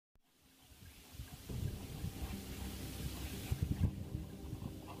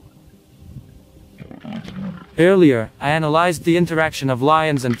Earlier, I analyzed the interaction of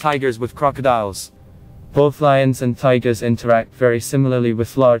lions and tigers with crocodiles. Both lions and tigers interact very similarly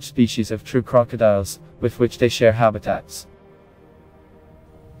with large species of true crocodiles, with which they share habitats.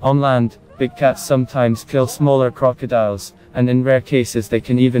 On land, big cats sometimes kill smaller crocodiles, and in rare cases they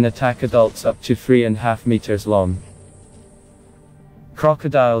can even attack adults up to 3.5 meters long.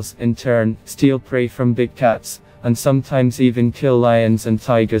 Crocodiles, in turn, steal prey from big cats, and sometimes even kill lions and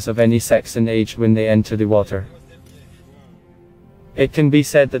tigers of any sex and age when they enter the water. It can be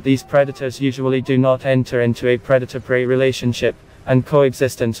said that these predators usually do not enter into a predator-prey relationship, and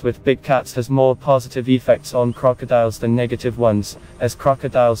coexistence with big cats has more positive effects on crocodiles than negative ones, as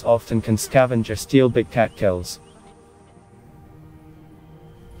crocodiles often can scavenge or steal big cat kills.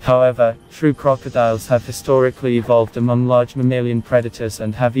 However, true crocodiles have historically evolved among large mammalian predators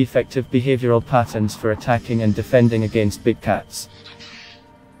and have effective behavioral patterns for attacking and defending against big cats.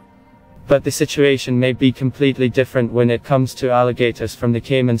 But the situation may be completely different when it comes to alligators from the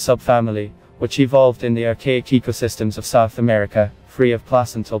Caiman subfamily, which evolved in the archaic ecosystems of South America, free of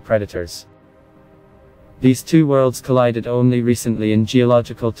placental predators. These two worlds collided only recently in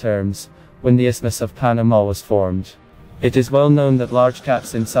geological terms, when the Isthmus of Panama was formed. It is well known that large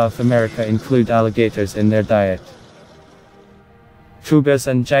cats in South America include alligators in their diet. Cougars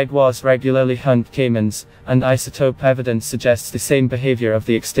and jaguars regularly hunt caimans, and isotope evidence suggests the same behavior of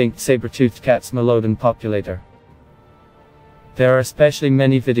the extinct saber-toothed cat's Melodan populator. There are especially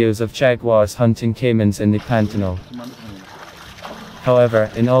many videos of jaguars hunting caimans in the Pantanal.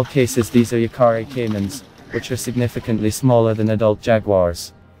 However, in all cases these are Jaguar caimans, which are significantly smaller than adult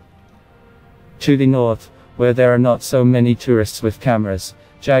jaguars. To the north, where there are not so many tourists with cameras,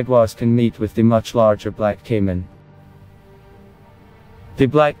 jaguars can meet with the much larger black caiman. The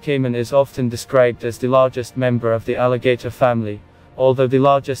black caiman is often described as the largest member of the alligator family, although the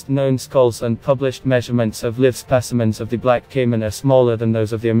largest known skulls and published measurements of live specimens of the black caiman are smaller than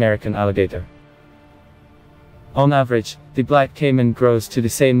those of the American alligator. On average, the black caiman grows to the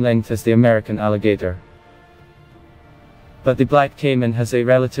same length as the American alligator. But the black caiman has a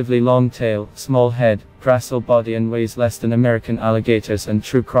relatively long tail, small head, gracile body and weighs less than American alligators and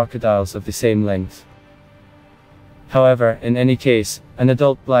true crocodiles of the same length. However, in any case, an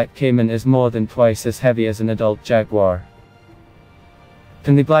adult black caiman is more than twice as heavy as an adult jaguar.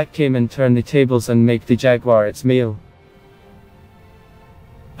 Can the black caiman turn the tables and make the jaguar its meal?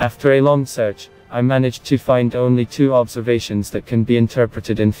 After a long search, I managed to find only 2 observations that can be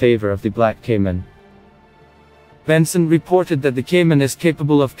interpreted in favor of the black caiman. Benson reported that the caiman is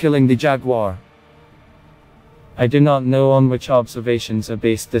capable of killing the jaguar. I do not know on which observations are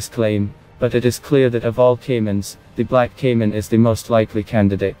based this claim, but it is clear that of all caimans, the black caiman is the most likely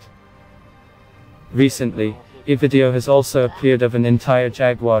candidate. Recently, a video has also appeared of an entire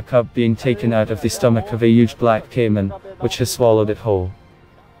jaguar cub being taken out of the stomach of a huge black caiman, which has swallowed it whole.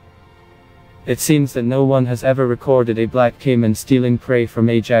 It seems that no one has ever recorded a black caiman stealing prey from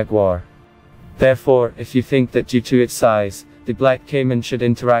a jaguar. Therefore, if you think that due to its size, the black caiman should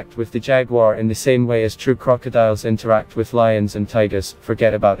interact with the jaguar in the same way as true crocodiles interact with lions and tigers,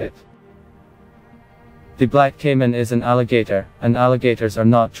 forget about it. The black caiman is an alligator, and alligators are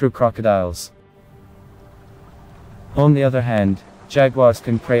not true crocodiles. On the other hand, jaguars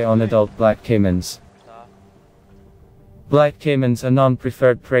can prey on adult black caimans. Black caimans are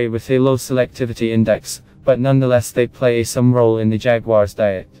non-preferred prey with a low selectivity index, but nonetheless they play some role in the jaguar's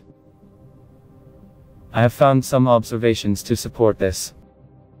diet. I have found some observations to support this.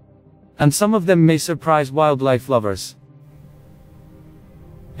 And some of them may surprise wildlife lovers.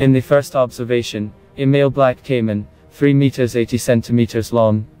 In the first observation, a male black caiman, 3 meters 80 centimeters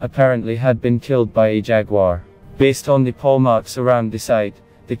long, apparently had been killed by a jaguar. Based on the paw marks around the site,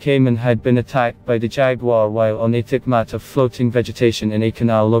 the caiman had been attacked by the jaguar while on a thick mat of floating vegetation in a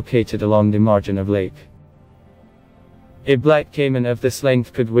canal located along the margin of lake. A black caiman of this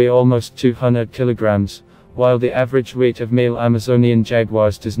length could weigh almost 200 kilograms, while the average weight of male Amazonian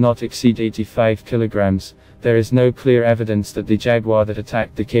jaguars does not exceed 85 kilograms. There is no clear evidence that the jaguar that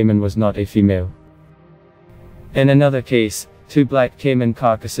attacked the caiman was not a female. In another case, 2 black caiman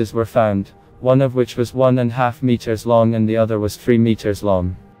carcasses were found, one of which was 1.5 meters long and the other was 3 meters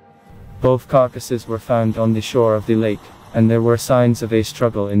long. Both carcasses were found on the shore of the lake, and there were signs of a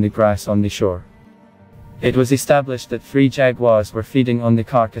struggle in the grass on the shore. It was established that 3 jaguars were feeding on the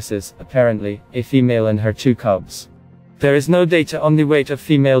carcasses, apparently, a female and her 2 cubs. There is no data on the weight of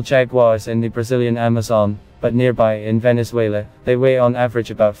female jaguars in the Brazilian Amazon, but nearby in Venezuela, they weigh on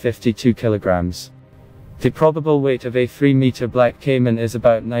average about 52 kilograms. The probable weight of a 3-meter black caiman is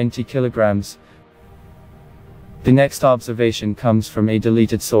about 90 kilograms. The next observation comes from a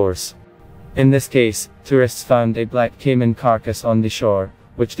deleted source. In this case, tourists found a black caiman carcass on the shore,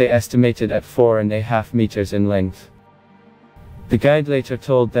 which they estimated at 4.5 meters in length. The guide later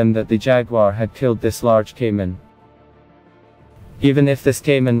told them that the jaguar had killed this large caiman. Even if this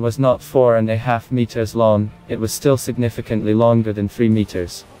caiman was not 4.5 meters long, it was still significantly longer than 3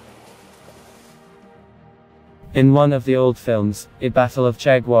 meters. In one of the old films, a battle of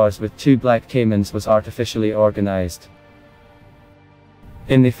jaguars with 2 black caimans was artificially organized.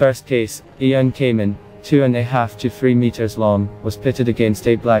 In the first case, a young caiman, 2.5 to 3 meters long, was pitted against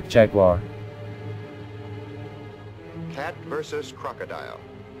a black jaguar. Cat versus crocodile,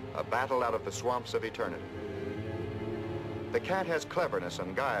 a battle out of the swamps of eternity. The cat has cleverness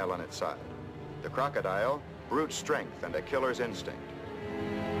and guile on its side. The crocodile, brute strength and a killer's instinct.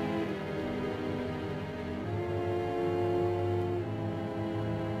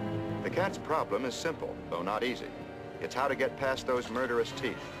 The cat's problem is simple, though not easy. It's how to get past those murderous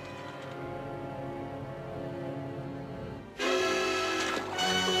teeth.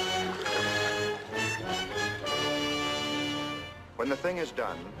 When the thing is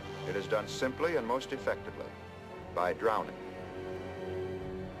done, it is done simply and most effectively, by drowning.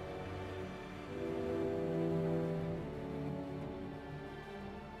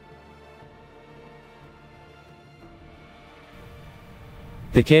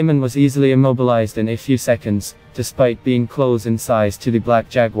 The caiman was easily immobilized in a few seconds, despite being close in size to the black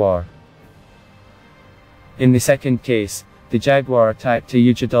jaguar. In the second case, the jaguar attacked a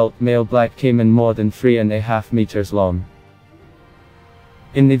huge adult male black caiman more than 3.5 meters long.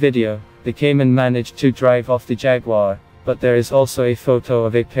 In the video, the caiman managed to drive off the jaguar, but there is also a photo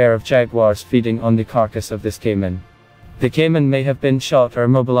of a pair of jaguars feeding on the carcass of this caiman. The caiman may have been shot or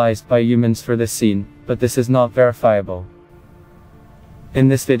immobilized by humans for this scene, but this is not verifiable. In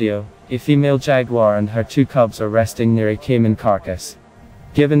this video, a female jaguar and her 2 cubs are resting near a caiman carcass.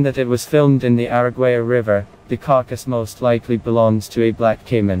 Given that it was filmed in the Araguaia River, the carcass most likely belongs to a black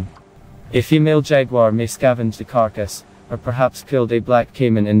caiman. A female jaguar may scavenge the carcass, or perhaps killed a black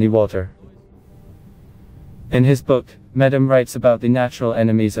caiman in the water. In his book, Medem writes about the natural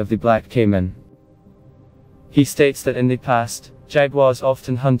enemies of the black caiman. He states that in the past, jaguars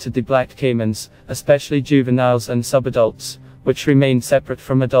often hunted the black caimans, especially juveniles and subadults, which remained separate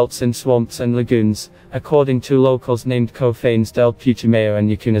from adults in swamps and lagoons, according to locals named Cofanes del Putumayo and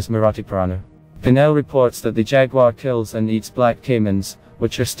Yacunas Maratiparano. Pinel reports that the jaguar kills and eats black caimans,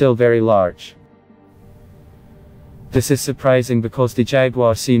 which are still very large. This is surprising because the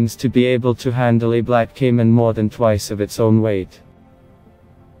jaguar seems to be able to handle a black caiman more than twice of its own weight.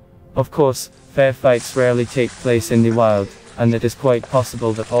 Of course, fair fights rarely take place in the wild, and it is quite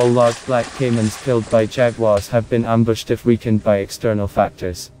possible that all large black caimans killed by jaguars have been ambushed if weakened by external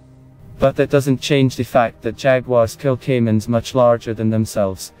factors. But that doesn't change the fact that jaguars kill caimans much larger than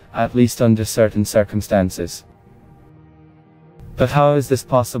themselves, at least under certain circumstances. But how is this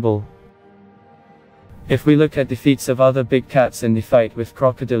possible? If we look at the feats of other big cats in the fight with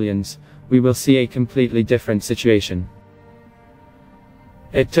crocodilians, we will see a completely different situation.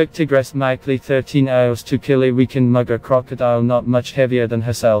 It took Tigress Maikley 13 hours to kill a weakened mugger crocodile not much heavier than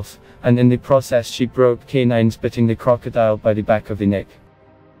herself, and in the process she broke canines biting the crocodile by the back of the neck.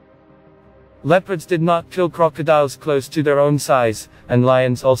 Leopards did not kill crocodiles close to their own size, and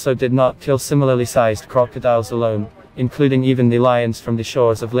lions also did not kill similarly sized crocodiles alone, including even the lions from the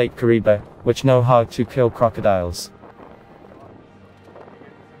shores of Lake Kariba, which know how to kill crocodiles.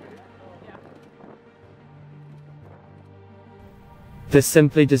 This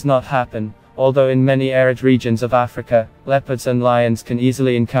simply does not happen, although in many arid regions of Africa, leopards and lions can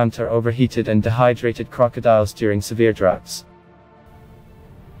easily encounter overheated and dehydrated crocodiles during severe droughts.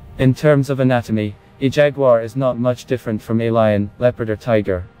 In terms of anatomy, a jaguar is not much different from a lion, leopard or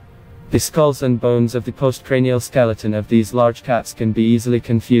tiger. The skulls and bones of the postcranial skeleton of these large cats can be easily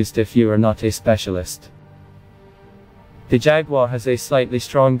confused if you are not a specialist. The jaguar has a slightly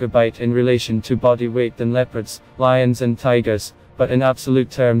stronger bite in relation to body weight than leopards, lions and tigers, but in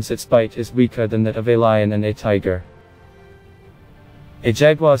absolute terms its bite is weaker than that of a lion and a tiger. A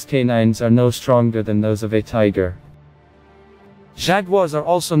jaguar's canines are no stronger than those of a tiger. Jaguars are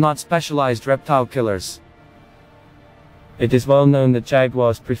also not specialized reptile killers. It is well known that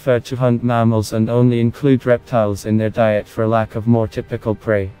jaguars prefer to hunt mammals and only include reptiles in their diet for lack of more typical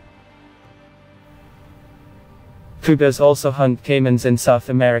prey. Cougars also hunt caimans in South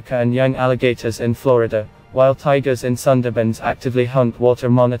America and young alligators in Florida, while tigers in Sundarbans actively hunt water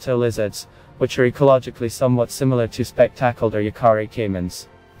monitor lizards, which are ecologically somewhat similar to spectacled or Yakari caimans.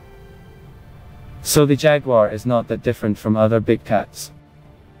 So the jaguar is not that different from other big cats.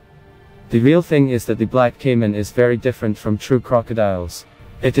 The real thing is that the black caiman is very different from true crocodiles.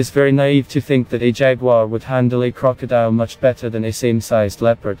 It is very naive to think that a jaguar would handle a crocodile much better than a same-sized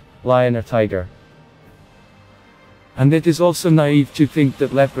leopard, lion or tiger. And it is also naive to think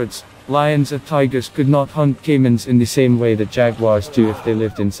that leopards, lions or tigers could not hunt caimans in the same way that jaguars do if they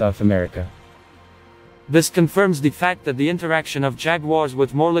lived in South America. This confirms the fact that the interaction of jaguars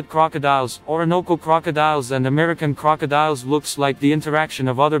with morelet crocodiles, Orinoco crocodiles and American crocodiles looks like the interaction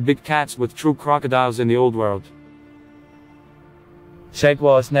of other big cats with true crocodiles in the Old World.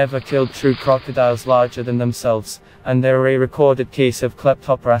 Jaguars never killed true crocodiles larger than themselves, and there are a recorded case of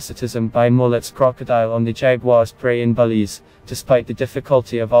kleptoparasitism by Mullet's crocodile on the jaguar's prey in Belize, despite the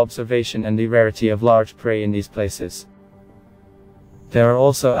difficulty of observation and the rarity of large prey in these places. There are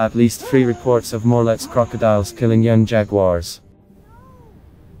also at least 3 reports of Mullet's crocodiles killing young jaguars.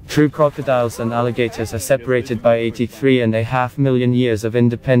 True crocodiles and alligators are separated by 83.5 million years of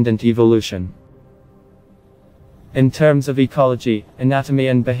independent evolution. In terms of ecology, anatomy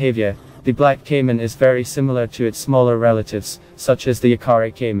and behavior, the black caiman is very similar to its smaller relatives, such as the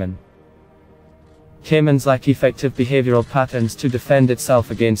archaic caiman. Caimans lack effective behavioral patterns to defend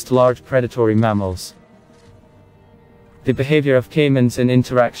itself against large predatory mammals. The behavior of caimans in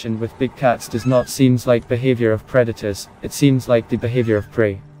interaction with big cats does not seem like behavior of predators, it seems like the behavior of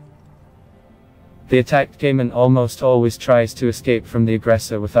prey. The attacked caiman almost always tries to escape from the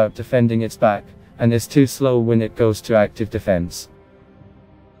aggressor without defending its back, and is too slow when it goes to active defense.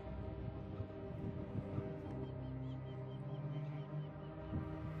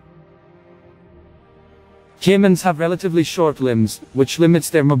 Caimans have relatively short limbs, which limits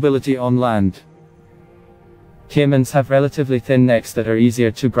their mobility on land. Caimans have relatively thin necks that are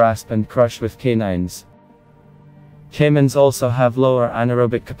easier to grasp and crush with canines. Caimans also have lower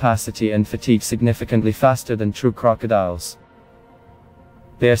anaerobic capacity and fatigue significantly faster than true crocodiles.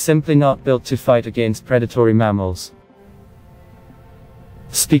 They are simply not built to fight against predatory mammals.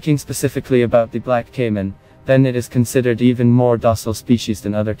 Speaking specifically about the black caiman, then it is considered even more docile species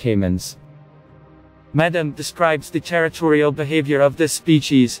than other caimans. Madam describes the territorial behavior of this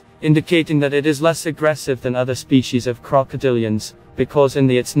species, indicating that it is less aggressive than other species of crocodilians, because in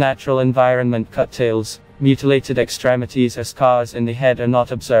its natural environment cut tails, mutilated extremities or scars in the head are not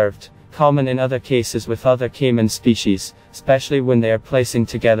observed, common in other cases with other caiman species, especially when they are placing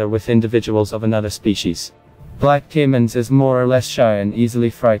together with individuals of another species. Black caimans is more or less shy and easily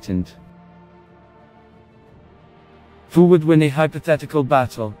frightened. Who would win a hypothetical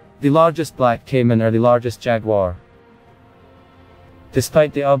battle, the largest black caiman or the largest jaguar?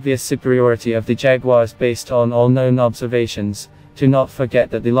 Despite the obvious superiority of the jaguars based on all known observations, do not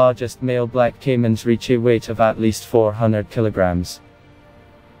forget that the largest male black caimans reach a weight of at least 400 kilograms.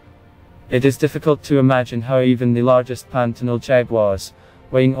 It is difficult to imagine how even the largest pantanal jaguars,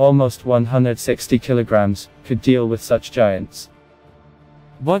 weighing almost 160 kilograms, could deal with such giants.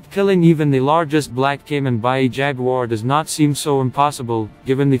 But killing even the largest black caiman by a jaguar does not seem so impossible,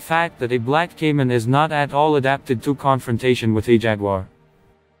 given the fact that a black caiman is not at all adapted to confrontation with a jaguar.